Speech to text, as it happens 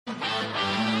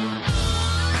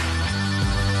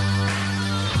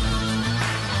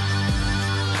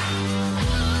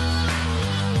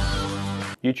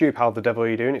YouTube, how the devil are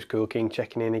you doing? It's Cool King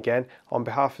checking in again on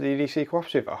behalf of the EDC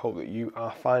Cooperative. I hope that you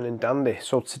are fine and dandy.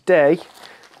 So today,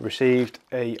 we received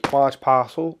a large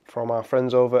parcel from our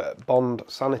friends over at Bond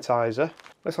Sanitizer.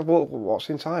 Let's have a look at what's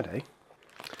inside, eh?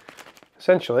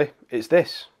 Essentially, it's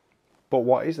this. But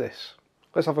what is this?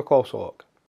 Let's have a closer look.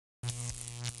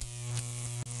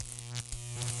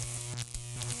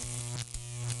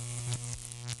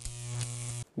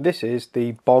 This is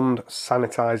the Bond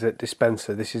Sanitizer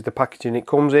Dispenser. This is the packaging it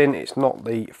comes in. It's not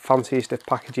the fanciest of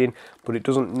packaging, but it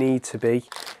doesn't need to be,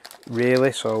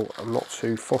 really, so I'm not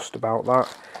too fussed about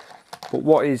that. But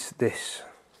what is this,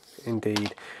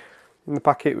 indeed? In the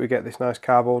packet we get this nice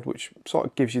cardboard, which sort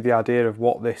of gives you the idea of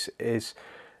what this is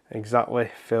exactly.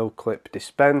 Fill, clip,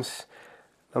 dispense.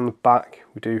 On the back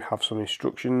we do have some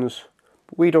instructions,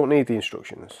 but we don't need the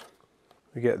instructions.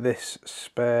 We get this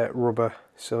spare rubber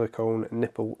silicone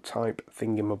nipple type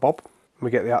thingamabob. We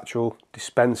get the actual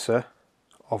dispenser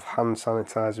of hand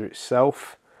sanitizer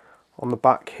itself. On the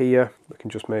back here we can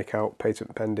just make out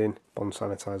patent pending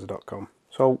bondsanitizer.com.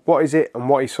 So what is it and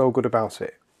what is so good about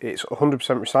it? It's 100%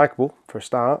 recyclable for a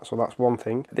start, so that's one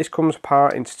thing. This comes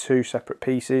apart into two separate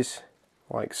pieces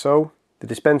like so. The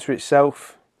dispenser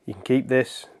itself, you can keep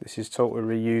this. This is totally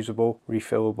reusable,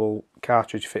 refillable.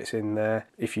 Cartridge fits in there.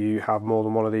 If you have more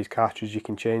than one of these cartridges, you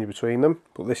can change between them.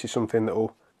 But this is something that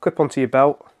will clip onto your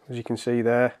belt, as you can see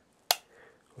there.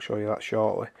 I'll show you that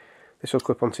shortly. This will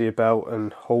clip onto your belt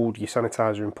and hold your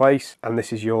sanitizer in place. And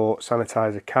this is your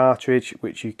sanitizer cartridge,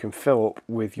 which you can fill up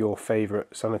with your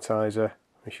favourite sanitizer.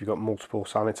 If you've got multiple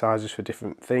sanitizers for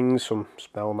different things, some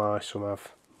smell nice, some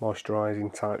have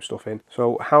moisturising type stuff in.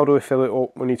 So how do we fill it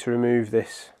up? We need to remove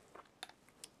this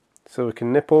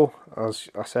silicone nipple. As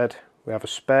I said, we have a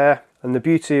spare, and the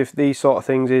beauty of these sort of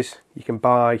things is you can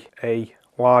buy a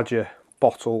larger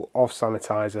bottle of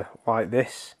sanitizer like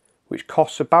this, which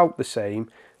costs about the same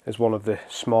as one of the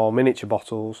small miniature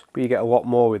bottles, but you get a lot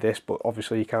more with this. But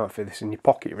obviously you can't fit this in your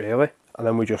pocket really, and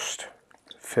then we just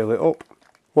fill it up.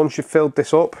 Once you've filled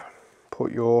this up,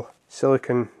 put your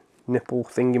silicone nipple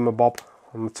thingamabob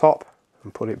on the top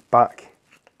and put it back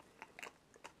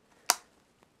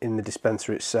in the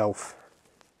dispenser itself,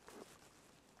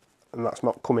 and that's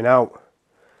not coming out.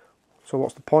 So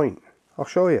what's the point? I'll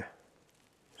show you.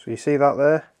 So you see that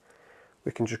there?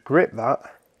 We can just grip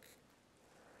that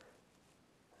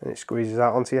and it squeezes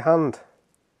out onto your hand.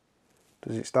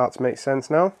 Does it start to make sense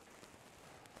now?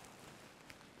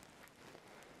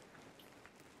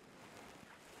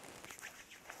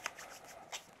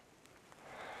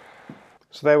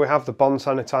 So there we have the Bond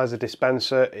Sanitizer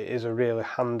Dispenser. It is a really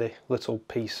handy little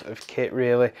piece of kit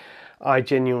really. I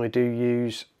genuinely do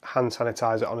use hand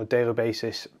sanitizer on a daily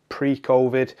basis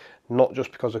pre-COVID, not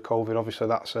just because of COVID. Obviously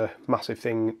that's a massive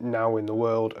thing now in the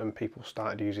world and people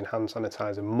started using hand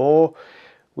sanitizer more,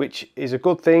 which is a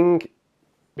good thing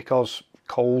because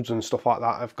colds and stuff like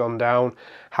that have gone down.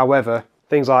 However,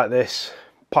 things like this,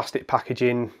 plastic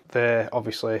packaging, there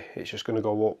obviously it's just going to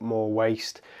go up more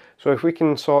waste. So if we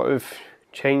can sort of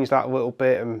change that a little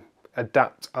bit and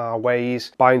adapt our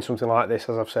ways, buying something like this,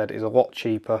 as I've said, is a lot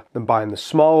cheaper than buying the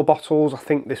smaller bottles. I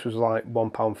think this was like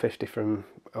 £1.50 from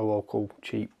a local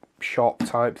cheap shop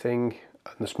type thing,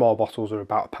 and the small bottles are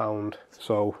about £1,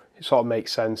 so it sort of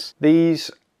makes sense.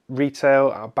 These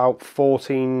retail at about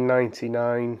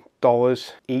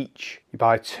 $14.99 each. You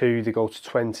buy two, they go to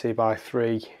 20. Buy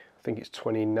three, I think it's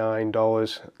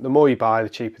 $29. The more you buy, the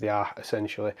cheaper they are,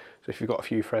 essentially. So if you've got a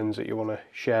few friends that you want to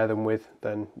share them with,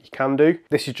 then you can do.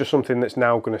 This is just something that's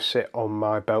now going to sit on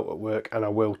my belt at work, and I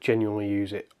will genuinely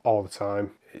use it all the time.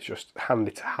 It's just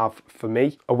handy to have for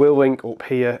me. I will link up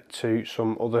here to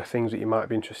some other things that you might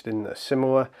be interested in that are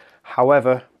similar.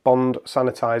 However, Bond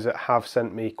Sanitizer have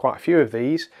sent me quite a few of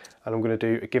these, and I'm going to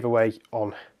do a giveaway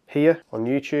on here on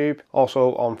YouTube,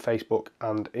 also on Facebook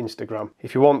and Instagram.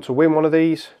 If you want to win one of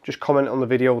these, just comment on the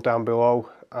video down below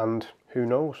and who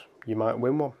knows, you might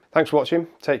win one. Thanks for watching,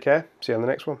 take care, see you on the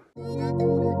next one.